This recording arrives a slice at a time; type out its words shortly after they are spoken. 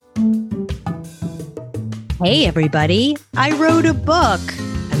Hey, everybody. I wrote a book.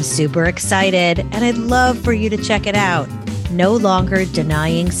 I'm super excited, and I'd love for you to check it out. No Longer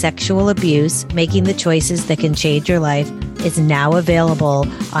Denying Sexual Abuse, Making the Choices That Can Change Your Life is now available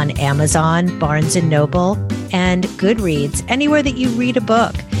on Amazon, Barnes & Noble, and Goodreads, anywhere that you read a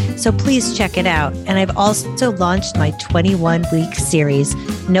book. So please check it out. And I've also launched my 21-week series,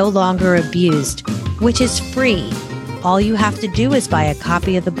 No Longer Abused, which is free. All you have to do is buy a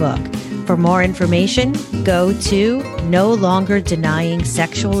copy of the book. For more information, go to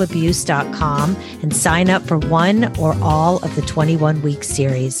nolongerdenying.sexualabuse.com and sign up for one or all of the 21-week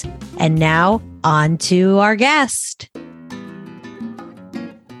series. And now, on to our guest.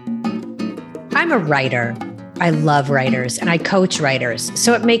 I'm a writer. I love writers and I coach writers.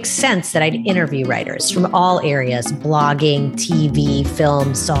 So it makes sense that I'd interview writers from all areas: blogging, TV,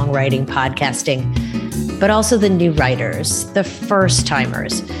 film, songwriting, podcasting, but also the new writers, the first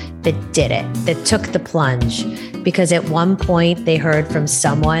timers that did it, that took the plunge, because at one point they heard from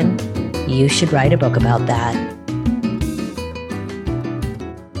someone, you should write a book about that.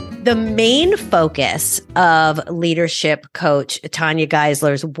 The main focus of leadership coach Tanya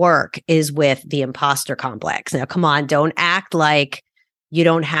Geisler's work is with the imposter complex. Now, come on, don't act like you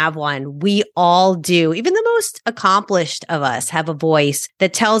don't have one. We all do. Even the most accomplished of us have a voice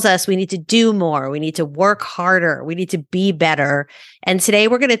that tells us we need to do more. We need to work harder. We need to be better. And today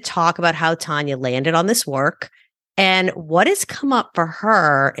we're going to talk about how Tanya landed on this work and what has come up for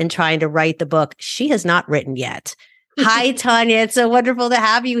her in trying to write the book she has not written yet. Hi, Tanya. It's so wonderful to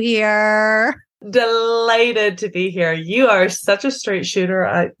have you here. Delighted to be here. You are such a straight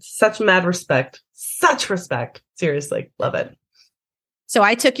shooter. Such mad respect. Such respect. Seriously. Love it. So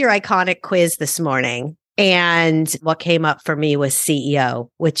I took your iconic quiz this morning, and what came up for me was CEO,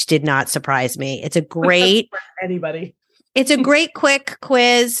 which did not surprise me. It's a great anybody. It's a great quick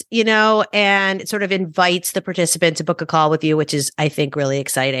quiz, and it sort of invites the participant to book a call with you, which is, I think, really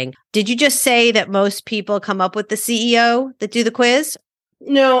exciting. Did you just say that most people come up with the CEO that do the quiz?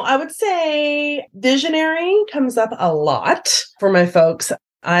 No, I would say visionary comes up a lot for my folks.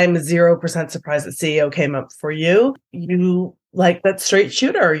 I'm 0% surprised that CEO came up for you. You like that straight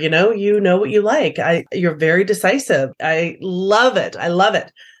shooter, you know what you like. You're very decisive. I love it. I love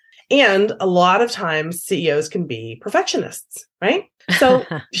it. And a lot of times CEOs can be perfectionists, right? So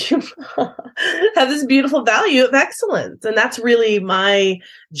you have this beautiful value of excellence. And that's really my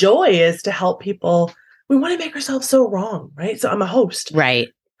joy, is to help people. We want to make ourselves so wrong, right? So I'm a host. Right.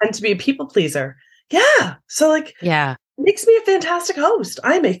 And to be a people pleaser. Yeah. So yeah. Makes me a fantastic host.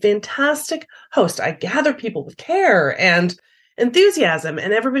 I'm a fantastic host. I gather people with care and enthusiasm,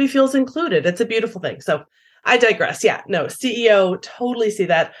 and everybody feels included. It's a beautiful thing. So I digress. Yeah, no, CEO, totally see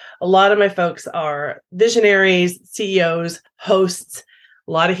that. A lot of my folks are visionaries, CEOs, hosts,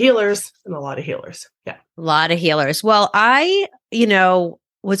 a lot of healers, and a lot of healers. Yeah. A lot of healers. Well, I,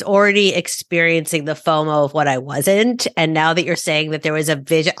 was already experiencing the FOMO of what I wasn't. And now that you're saying that there was a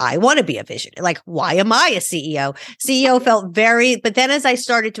vision, I want to be a vision. Like, why am I a CEO? CEO felt but then as I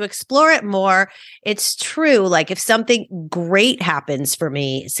started to explore it more, it's true. Like, if something great happens for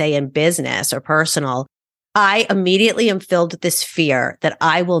me, say in business or personal, I immediately am filled with this fear that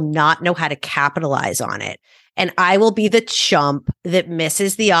I will not know how to capitalize on it. And I will be the chump that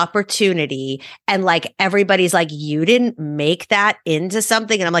misses the opportunity. And everybody's like, you didn't make that into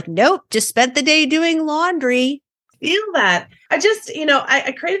something. And I'm like, nope, just spent the day doing laundry. Feel that. I just,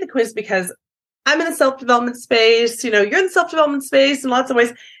 I created the quiz because I'm in the self-development space. You're in the self-development space in lots of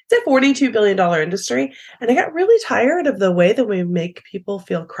ways. It's a $42 billion industry. And I got really tired of the way that we make people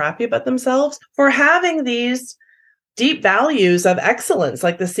feel crappy about themselves for having these deep values of excellence,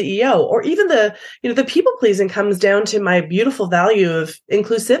 like the CEO, or even the people pleasing comes down to my beautiful value of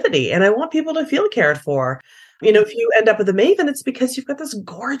inclusivity. And I want people to feel cared for. If you end up with a maven, it's because you've got this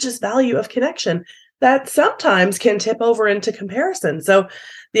gorgeous value of connection that sometimes can tip over into comparison. So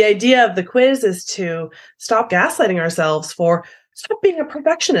the idea of the quiz is to stop gaslighting ourselves stop being a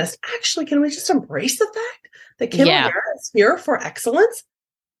perfectionist. Actually, can we just embrace the fact that Kim is here for excellence?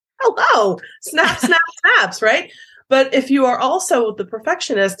 Hello, snaps, right? But if you are also the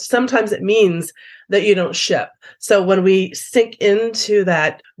perfectionist, sometimes it means that you don't ship. So when we sink into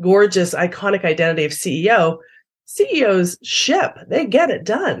that gorgeous, iconic identity of CEO, CEOs ship. They get it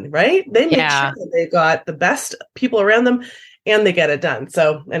done, right? They make sure that they've got the best people around them and they get it done.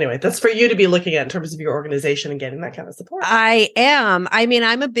 So anyway, that's for you to be looking at in terms of your organization and getting that kind of support. I am. I mean,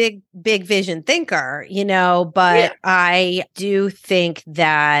 I'm a big vision thinker, but I do think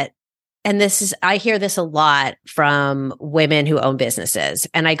that and I hear this a lot from women who own businesses.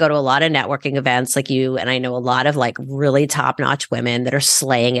 And I go to a lot of networking events like you, and I know a lot of like really top-notch women that are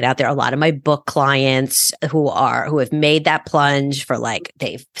slaying it out there. A lot of my book clients who have made that plunge for like,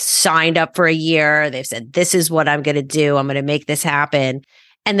 they've signed up for a year. They've said, this is what I'm going to do. I'm going to make this happen.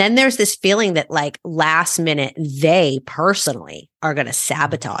 And then there's this feeling that like last minute, they personally are going to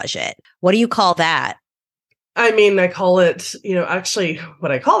sabotage it. What do you call that? I mean, I call it, actually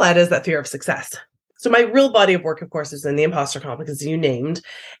what I call that is that fear of success. So my real body of work, of course, is in the imposter complex, as you named.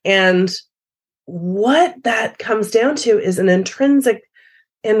 And what that comes down to is an intrinsic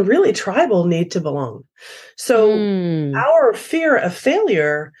and really tribal need to belong. So our fear of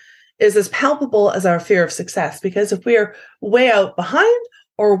failure is as palpable as our fear of success, because if we are way out behind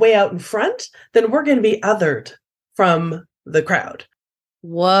or way out in front, then we're going to be othered from the crowd.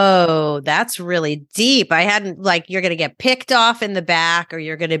 Whoa, that's really deep. I hadn't you're going to get picked off in the back or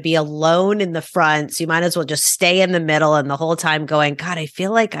you're going to be alone in the front. So you might as well just stay in the middle and the whole time going, God, I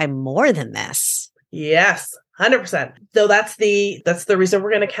feel like I'm more than this. Yes, 100%. So that's the reason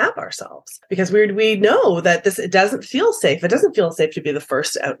we're going to cap ourselves, because we know that it doesn't feel safe. It doesn't feel safe to be the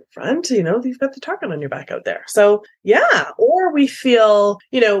first out in front. You've got the target on your back out there. So yeah, or we feel,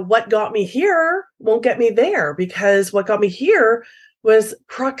 what got me here won't get me there, because what got me here was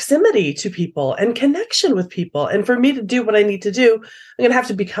proximity to people and connection with people. And for me to do what I need to do, I'm going to have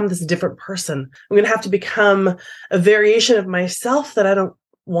to become this different person. I'm going to have to become a variation of myself that I don't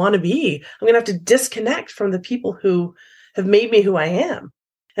want to be. I'm going to have to disconnect from the people who have made me who I am.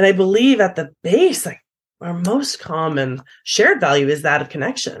 And I believe at the base, our most common shared value is that of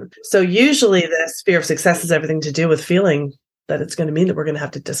connection. So usually this fear of success has everything to do with feeling that it's going to mean that we're going to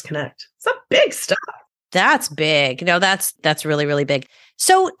have to disconnect. It's a big stuff. That's big. That's really, really big.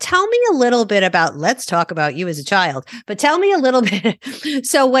 So tell me a little bit about, let's talk about you as a child, but tell me a little bit.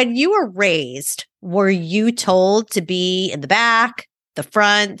 So when you were raised, were you told to be in the back, the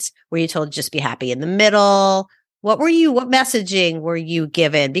front? Were you told to just be happy in the middle? What messaging were you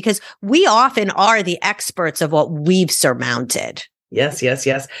given? Because we often are the experts of what we've surmounted. Yes.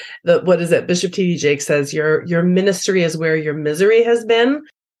 What is it? Bishop T.D. Jakes says, your ministry is where your misery has been.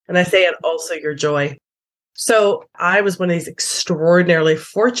 And I say, and also your joy. So I was one of these extraordinarily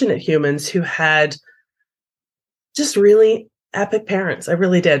fortunate humans who had just really epic parents. I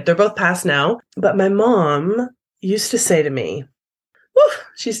really did. They're both passed now. But my mom used to say to me,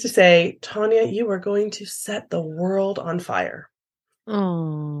 she used to say, Tanya, you are going to set the world on fire.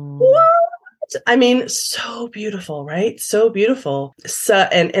 Oh, what? I mean, so beautiful, right? So beautiful.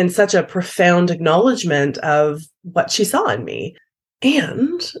 And such a profound acknowledgement of what she saw in me.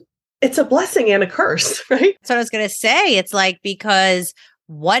 And it's a blessing and a curse, right? That's what I was going to say. It's because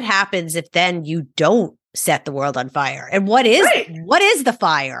what happens if then you don't set the world on fire? And what is the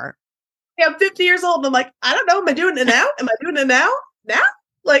fire? Yeah, I'm 50 years old. And I'm like, I don't know. Am I doing it now? Am I doing it now? Now?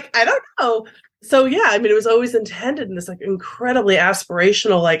 I don't know. So yeah, I mean, it was always intended in this incredibly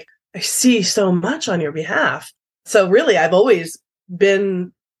aspirational, I see so much on your behalf. So really, I've always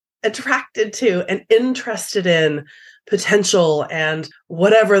been attracted to and interested in potential and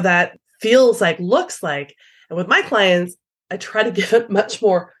whatever that feels like, looks like. And with my clients, I try to give it much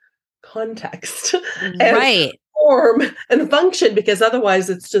more context and form and function, because otherwise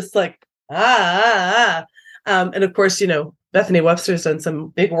it's just and of course, Bethany Webster's done some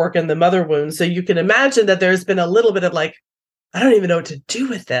big work in the mother wound. So you can imagine that there's been a little bit of I don't even know what to do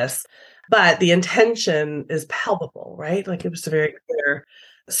with this, but the intention is palpable, right? It was very clear.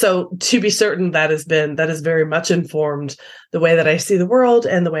 So to be certain, that has very much informed the way that I see the world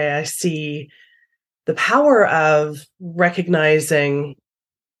and the way I see the power of recognizing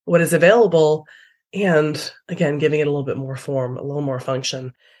what is available and, again, giving it a little bit more form, a little more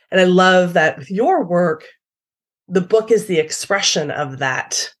function. And I love that with your work, the book is the expression of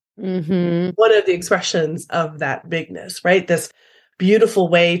that. Mm-hmm. One of the expressions of that bigness, right? This beautiful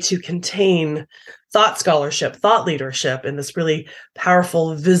way to contain thought scholarship, thought leadership in this really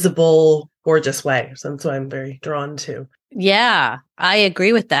powerful, visible, gorgeous way. So that's what I'm very drawn to. Yeah, I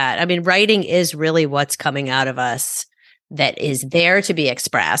agree with that. I mean, writing is really what's coming out of us that is there to be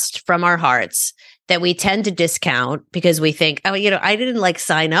expressed from our hearts that we tend to discount because we think, I didn't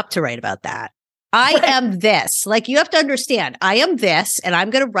sign up to write about that. I am this. You have to understand, I am this, and I'm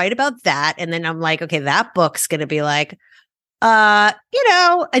going to write about that. And then I'm like, okay, that book's going to be a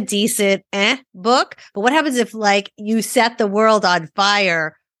decent book. But what happens if you set the world on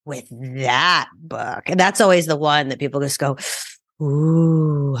fire with that book? And that's always the one that people just go,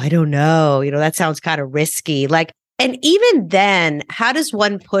 ooh, I don't know. That sounds kind of risky. And even then, how does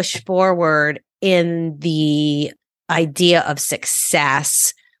one push forward in the idea of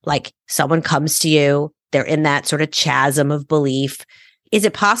success like someone comes to you, they're in that sort of chasm of belief. Is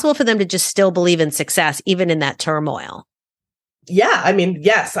it possible for them to just still believe in success, even in that turmoil? Yeah, I mean,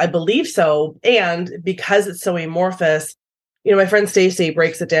 yes, I believe so. And because it's so amorphous, my friend Stacy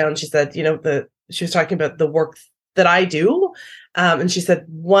breaks it down. She said, she was talking about the work that I do. And she said,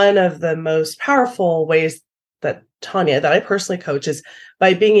 one of the most powerful ways that Tanya, that I personally coach, is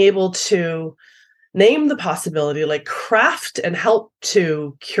by being able to name the possibility, like craft and help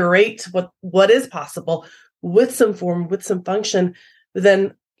to curate what is possible with some form, with some function,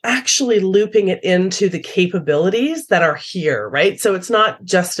 then actually looping it into the capabilities that are here, right? So it's not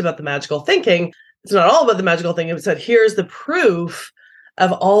just about the magical thinking. It's not all about the magical thinking. It's that here's the proof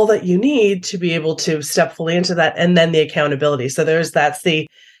of all that you need to be able to step fully into that, and then the accountability. So there's the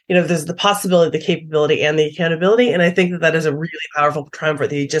possibility, the capability, and the accountability. And I think that is a really powerful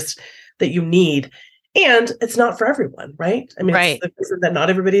triumvirate that you need. And it's not for everyone, right? I mean, right. It's the reason that not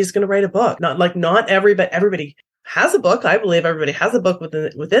everybody is going to write a book. Not everybody has a book. I believe everybody has a book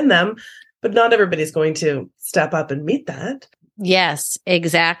within them, but not everybody's going to step up and meet that. Yes,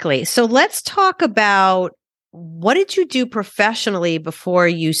 exactly. So let's talk about, what did you do professionally before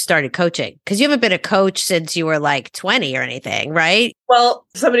you started coaching? Because you haven't been a coach since you were like 20 or anything, right? Well,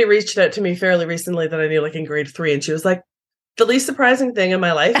 somebody reached out to me fairly recently that I knew, like in grade 3, and she was like, the least surprising thing in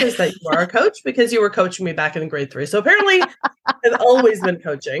my life is that you are a coach, because you were coaching me back in grade 3. So apparently I've always been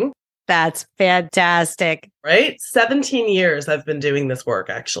coaching. That's fantastic. Right? 17 years I've been doing this work,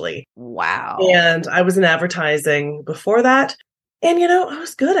 actually. Wow. And I was in advertising before that. And, I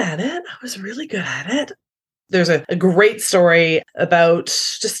was good at it. I was really good at it. There's a great story about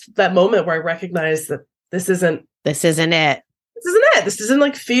just that moment where I recognized that this isn't it. This isn't it. This isn't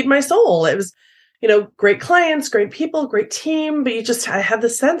like feed my soul. It was, great clients, great people, great team. But I had the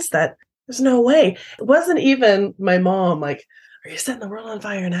sense that there's no way. It wasn't even my mom, like, are you setting the world on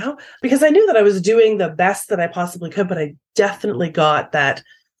fire now? Because I knew that I was doing the best that I possibly could, but I definitely got that.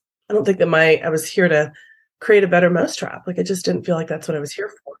 I don't think that I was here to create a better mousetrap. Like, I just didn't feel like that's what I was here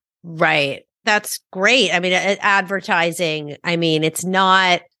for. Right. That's great. I mean, advertising, I mean, it's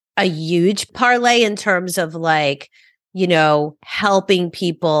not a huge parlay in terms of like, helping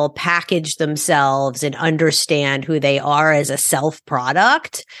people package themselves and understand who they are as a self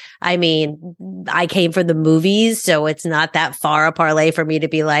product. I mean, I came from the movies, so it's not that far a parlay for me to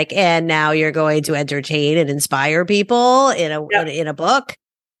be like, and now you're going to entertain and inspire people in a book.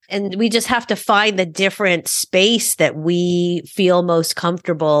 And we just have to find the different space that we feel most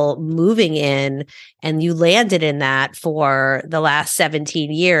comfortable moving in. And you landed in that for the last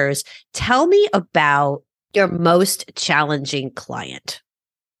 17 years. Tell me about your most challenging client.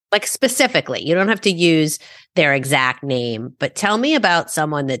 Like specifically, you don't have to use their exact name, but tell me about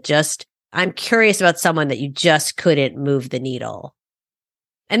someone I'm curious about someone that you just couldn't move the needle.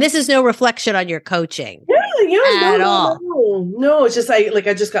 And this is no reflection on your coaching. Yeah, at all. No, it's just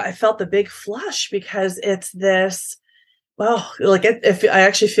I felt the big flush, because it's this, well, like if I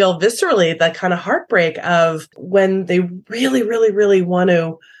actually feel viscerally that kind of heartbreak of when they really, really, really want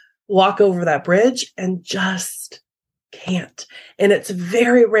to walk over that bridge and just can't. And it's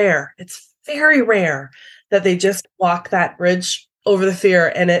very rare. It's very rare that they just walk that bridge over the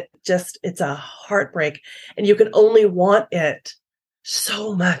fear, and it's a heartbreak, and you can only want it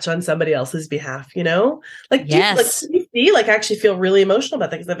so much on somebody else's behalf, like, yes. I actually feel really emotional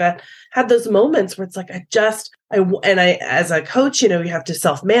about that, because I've had those moments where it's like, I as a coach, you have to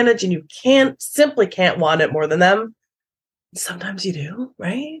self-manage, and you simply can't want it more than them. Sometimes you do,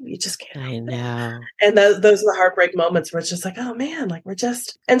 right? You just can't. I know. And those are the heartbreak moments where it's just like, oh man, like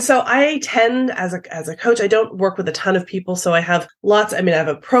and so I tend as a coach, I don't work with a ton of people. So I have I have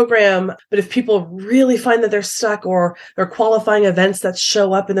a program, but if people really find that they're stuck, or they're qualifying events that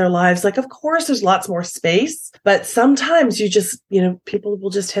show up in their lives, like, of course there's lots more space, but sometimes you just, people will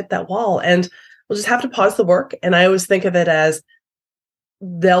just hit that wall, and we'll just have to pause the work. And I always think of it as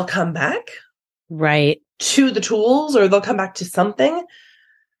they'll come back. Right. To the tools, or they'll come back to something,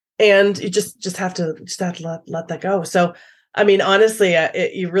 and you just have to let that go. So, I mean, honestly,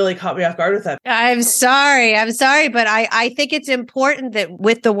 you really caught me off guard with that. I'm sorry, but I think it's important that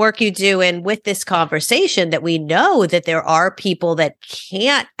with the work you do and with this conversation, that we know that there are people that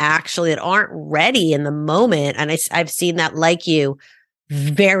that aren't ready in the moment. And I've seen that, like you,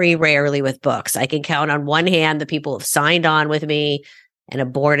 very rarely with books. I can count on one hand the people who've signed on with me and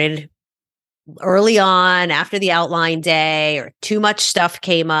aborted early on after the outline day, or too much stuff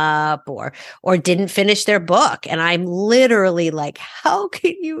came up, or didn't finish their book. And I'm literally like, how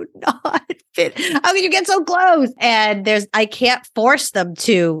can you not fit? How can you get so close? And I can't force them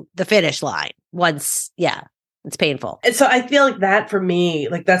to the finish line once. Yeah. It's painful. And so I feel like that for me,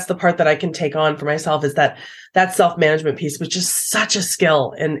 like that's the part that I can take on for myself is that self-management piece, which is such a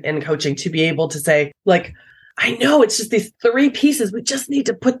skill in coaching to be able to say, like, I know it's just these 3 pieces. We just need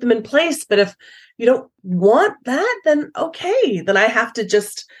to put them in place. But if you don't want that, then okay, then I have to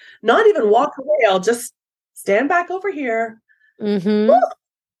just not even walk away. I'll just stand back over here. Mm-hmm.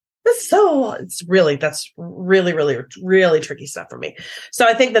 That's really, really tricky stuff for me. So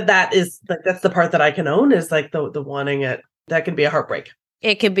I think that is like, that's the part that I can own is like the wanting it. That can be a heartbreak.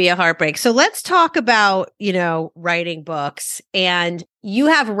 It can be a heartbreak. So let's talk about, writing books. And you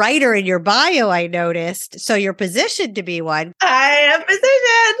have writer in your bio, I noticed. So you're positioned to be one. I am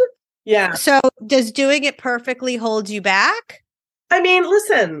positioned. Yeah. So does doing it perfectly hold you back? I mean,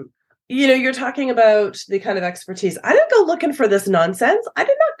 listen, you're talking about the kind of expertise. I didn't go looking for this nonsense. I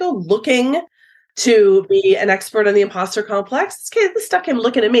did not go looking to be an expert on the imposter complex. This stuff came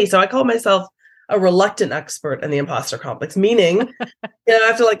looking at me. So I call myself a reluctant expert in the imposter complex, meaning, I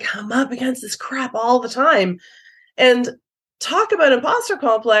have to like come up against this crap all the time and talk about imposter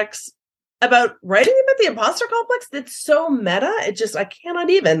complex, about writing about the imposter complex. That's so meta. I cannot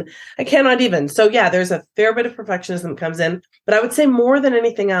even. So yeah, there's a fair bit of perfectionism that comes in, but I would say more than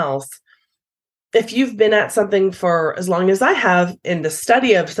anything else, if you've been at something for as long as I have, in the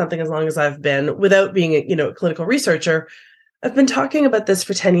study of something as long as I've been, without being a clinical researcher, I've been talking about this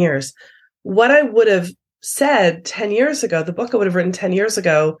for 10 years. What I would have said 10 years ago, the book I would have written 10 years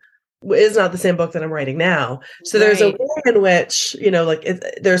ago, is not the same book that I'm writing now. So there's a way in which,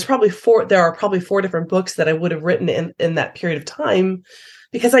 there are probably 4 different books that I would have written in that period of time,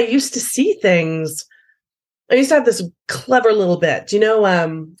 because I used to see things. I used to have this clever little bit. Do you know,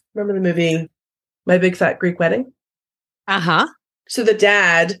 remember the movie My Big Fat Greek Wedding? Uh-huh. So the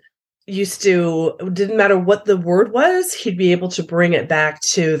dad didn't matter what the word was, he'd be able to bring it back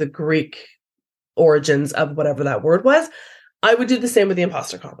to the Greek origins of whatever that word was. I would do the same with the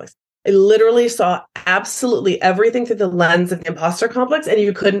imposter complex. I literally saw absolutely everything through the lens of the imposter complex, and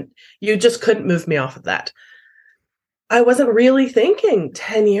you just couldn't move me off of that. I wasn't really thinking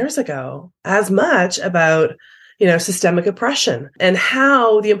 10 years ago as much about, systemic oppression and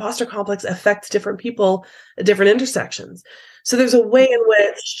how the imposter complex affects different people at different intersections. So there's a way in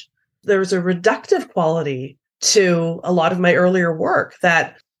which there's a reductive quality to a lot of my earlier work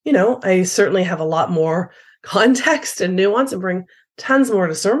that, I certainly have a lot more context and nuance and bring tons more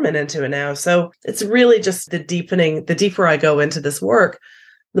discernment into it now. So it's really just the deeper I go into this work,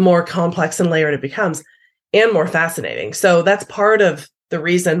 the more complex and layered it becomes and more fascinating. So that's part of the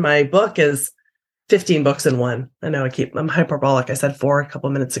reason my book is 15 books in one. I know I'm hyperbolic. I said 4 a couple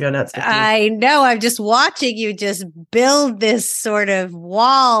of minutes ago. Now it's 15. I know. I'm just watching you just build this sort of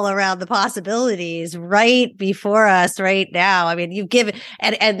wall around the possibilities right before us right now. I mean, you've given,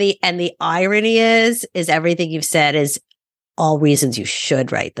 and the irony is everything you've said is all reasons you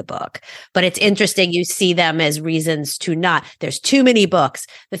should write the book. But it's interesting. You see them as reasons to not. There's too many books.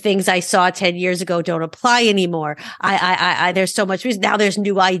 The things I saw 10 years ago don't apply anymore. There's so much reason. Now there's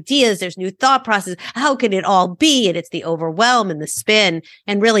new ideas. There's new thought process. How can it all be? And it's the overwhelm and the spin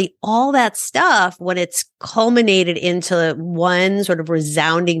and really all that stuff when it's culminated into one sort of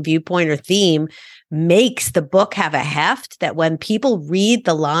resounding viewpoint or theme makes the book have a heft that when people read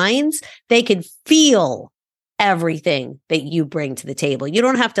the lines, they can feel everything that you bring to the table. You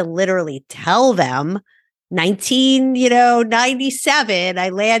don't have to literally tell them 1997, I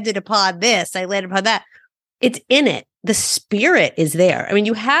landed upon this, I landed upon that. It's in it. The spirit is there. I mean,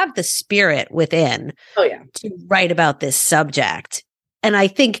 you have the spirit within to write about this subject. And I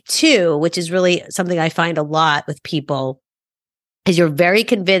think too, which is really something I find a lot with people, is you're very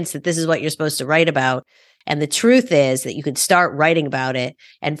convinced that this is what you're supposed to write about. And the truth is that you can start writing about it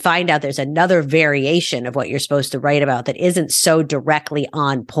and find out there's another variation of what you're supposed to write about that isn't so directly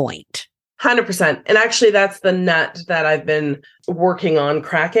on point. 100%. And actually, that's the nut that I've been working on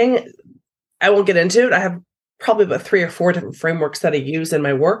cracking. I won't get into it. I have probably about 3 or 4 different frameworks that I use in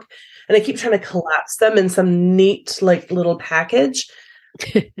my work. And I keep trying to collapse them in some neat, like little package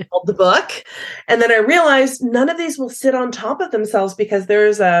called the book. And then I realized none of these will sit on top of themselves because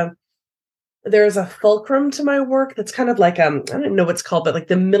there's a fulcrum to my work that's kind of like, I don't know what it's called, but like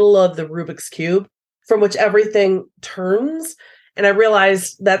the middle of the Rubik's Cube from which everything turns. And I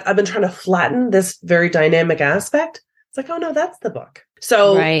realized that I've been trying to flatten this very dynamic aspect. It's like, oh no, that's the book.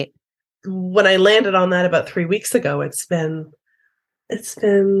 So when I landed on that about 3 weeks ago, it's been guns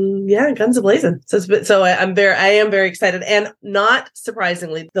a-blazing. So I am very excited. And not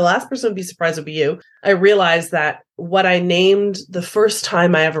surprisingly, the last person would be surprised would be you. I realized that what I named the first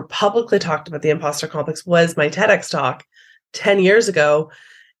time I ever publicly talked about the imposter complex was my TEDx talk 10 years ago.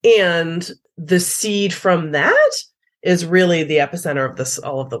 And the seed from that is really the epicenter of this,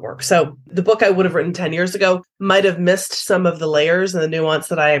 all of the work. So the book I would have written 10 years ago might have missed some of the layers and the nuance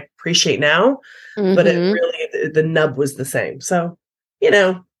that I appreciate now, but it really, the nub was the same. So,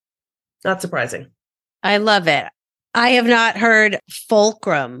 not surprising. I love it. I have not heard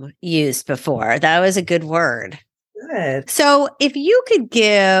fulcrum used before. That was a good word. Good. So if you could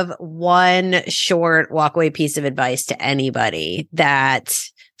give one short walkaway piece of advice to anybody that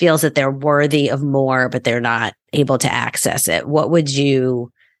feels that they're worthy of more, but they're not able to access it, what would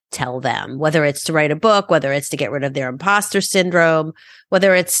you tell them? Whether it's to write a book, whether it's to get rid of their imposter syndrome,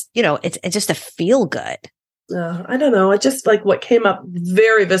 whether it's, it's just a feel good. I don't know. I just like what came up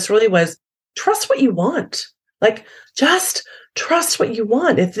very viscerally was trust what you want. Like, just trust what you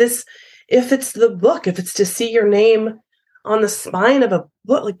want. If it's the book, if it's to see your name on the spine of a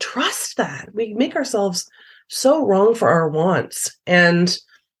book, like, trust that. We make ourselves so wrong for our wants. And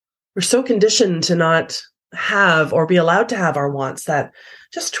we're so conditioned to not have or be allowed to have our wants that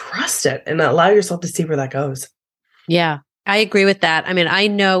just trust it and allow yourself to see where that goes. Yeah, I agree with that. I mean, I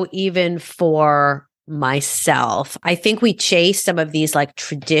know even for myself, I think we chase some of these like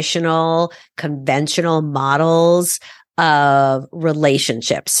traditional, conventional models of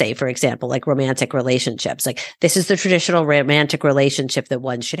relationships, say, for example, like romantic relationships. Like, this is the traditional romantic relationship that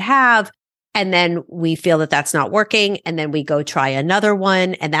one should have. And then we feel that that's not working. And then we go try another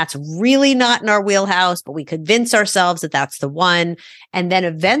one. And that's really not in our wheelhouse, but we convince ourselves that that's the one. And then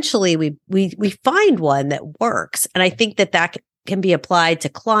eventually we find one that works. And I think that can be applied to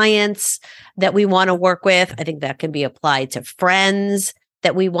clients that we want to work with. I think that can be applied to friends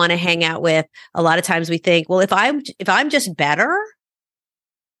that we want to hang out with. A lot of times we think, well, if I'm just better,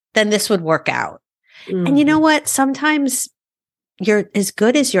 then this would work out. Mm-hmm. And you know what? Sometimes you're as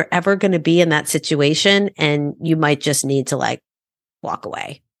good as you're ever going to be in that situation, and you might just need to like walk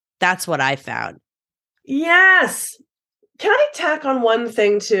away. That's what I found. Yes. Can I tack on one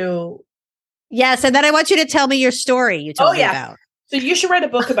thing too? Yes. And then I want you to tell me your story you told me about. So you should write a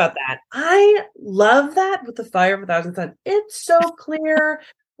book about that. I love that with the Fire of a Thousand Suns. It's so clear.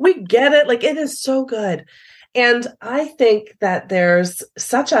 We get it. Like, it is so good. And I think that there's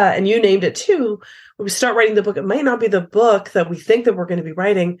and you named it too, when we start writing the book, it might not be the book that we think that we're going to be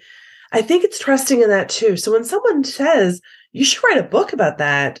writing. I think it's trusting in that too. So when someone says, you should write a book about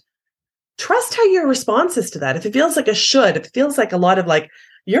that, trust how your response is to that. If it feels like a should, if it feels like a lot of like,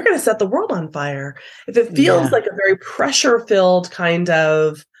 you're going to set the world on fire. If it feels like a very pressure-filled kind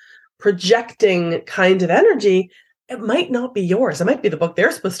of projecting kind of energy, it might not be yours. It might be the book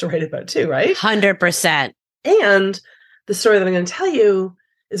they're supposed to write about too, right? 100%. And the story that I'm going to tell you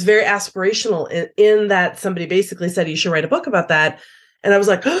is very aspirational in that somebody basically said, you should write a book about that. And I was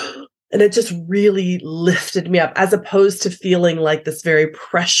like, and it just really lifted me up, as opposed to feeling like this very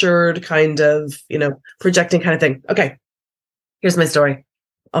pressured kind of, projecting kind of thing. Okay, here's my story.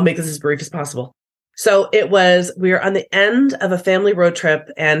 I'll make this as brief as possible. So we were on the end of a family road trip,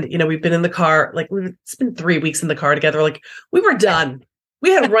 and, we've been in the car, like it's been 3 weeks in the car together. Like, we were done.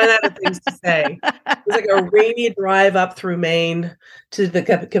 We had run out of things to say. It was like a rainy drive up through Maine to the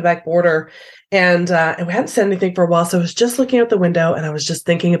Quebec border. And we hadn't said anything for a while. So I was just looking out the window, and I was just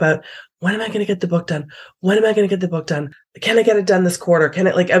thinking about, when am I going to get the book done? When am I going to get the book done? Can I get it done this quarter?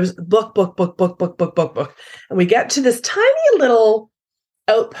 I was book. And we get to this tiny little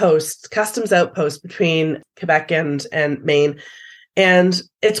customs outpost between Quebec and Maine. And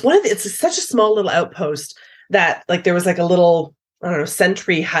it's such a small little outpost that like there was like a little, I don't know,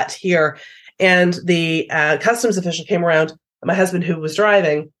 sentry hut here. And the customs official came around. My husband, who was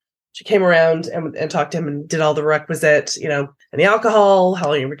driving, she came around and talked to him and did all the requisite, any alcohol, how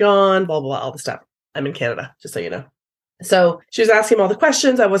long you were gone, blah, blah, blah, all the stuff. I'm in Canada, just so you know. So she was asking him all the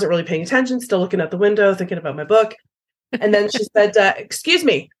questions. I wasn't really paying attention, still looking out the window, thinking about my book. And then she said, excuse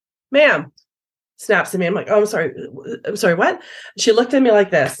me, ma'am. Snaps at me. I'm like, oh, I'm sorry, what? She looked at me like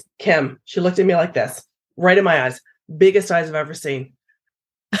this, Kim. She looked at me like this, right in my eyes. Biggest eyes I've ever seen.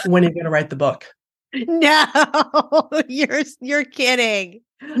 When are you going to write the book? No, you're kidding.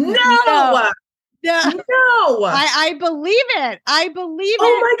 No. I believe it. I believe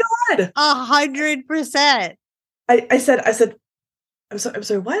it. Oh my God. 100%. I said, I'm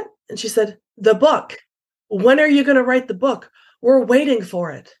sorry, what? And she said, the book. When are you going to write the book? We're waiting for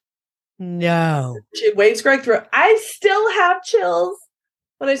it. No. She waves Greg through. I still have chills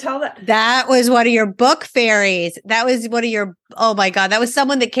when I tell that. That was one of your book fairies. That was one of your, oh my God, that was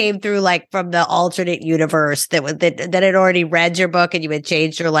someone that came through like from the alternate universe that had already read your book and you had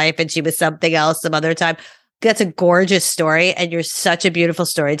changed your life and she was something else some other time. That's a gorgeous story. And you're such a beautiful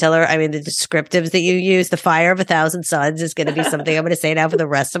storyteller. I mean, the descriptives that you use, the fire of 1,000 suns is going to be something I'm going to say now for the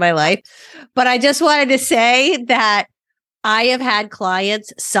rest of my life. But I just wanted to say that I have had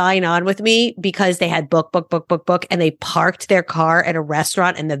clients sign on with me because they had book, and they parked their car at a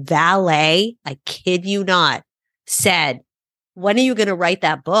restaurant and the valet, I kid you not, said, when are you going to write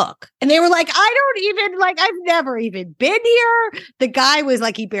that book? And they were like, I've never even been here. The guy was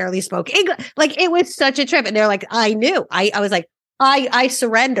like, he barely spoke English. Like, it was such a trip. And they're like, I knew. I was like, I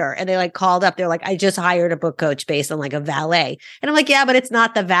surrender. And they like called up. They're like, I just hired a book coach based on like a valet. And I'm like, yeah, but it's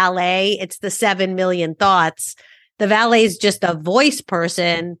not the valet. It's the 7 million thoughts. The valet is just a voice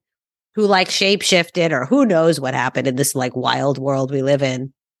person who like shapeshifted, or who knows what happened in this like wild world we live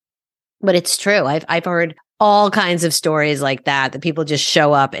in. But it's true. I've heard all kinds of stories like that people just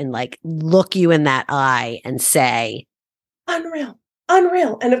show up and like look you in that eye and say, unreal.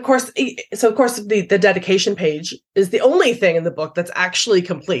 And of course, the dedication page is the only thing in the book that's actually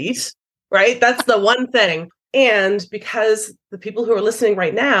complete, right? That's the one thing. And because the people who are listening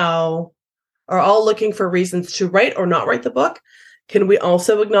right now are all looking for reasons to write or not write the book, can we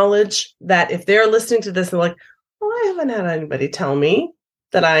also acknowledge that if they're listening to this and like, I haven't had anybody tell me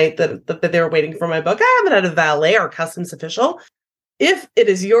that they were waiting for my book. I haven't had a valet or customs official. If it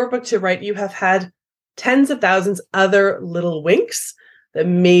is your book to write, you have had tens of thousands other little winks that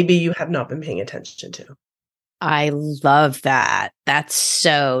maybe you have not been paying attention to. I love that. That's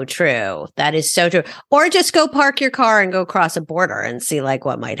so true. That is so true. Or just go park your car and go cross a border and see like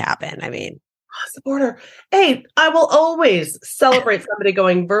what might happen. I mean, cross the border. Hey, I will always celebrate somebody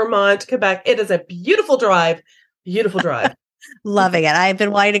going Vermont, Quebec. It is a beautiful drive. Beautiful drive. Loving it. I've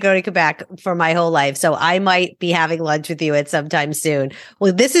been wanting to go to Quebec for my whole life, so I might be having lunch with you at some time soon.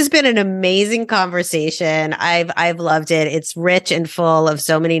 Well, this has been an amazing conversation. I've loved it. It's rich and full of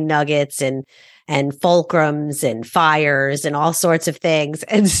so many nuggets and fulcrums and fires and all sorts of things.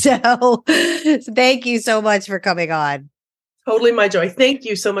 And so thank you so much for coming on. Totally my joy. Thank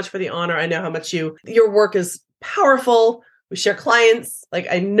you so much for the honor. I know how much your work is powerful. We share clients. Like,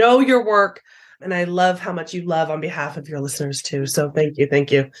 I know your work. And I love how much you love on behalf of your listeners too. So thank you.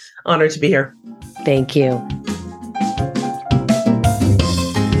 Thank you. Honored to be here. Thank you.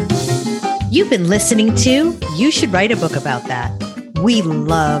 You've been listening to You Should Write a Book About That. We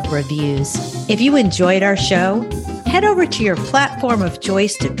love reviews. If you enjoyed our show, head over to your platform of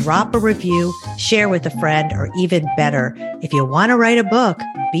choice to drop a review, share with a friend, or even better, if you want to write a book,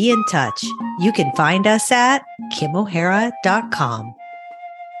 be in touch. You can find us at kimohara.com.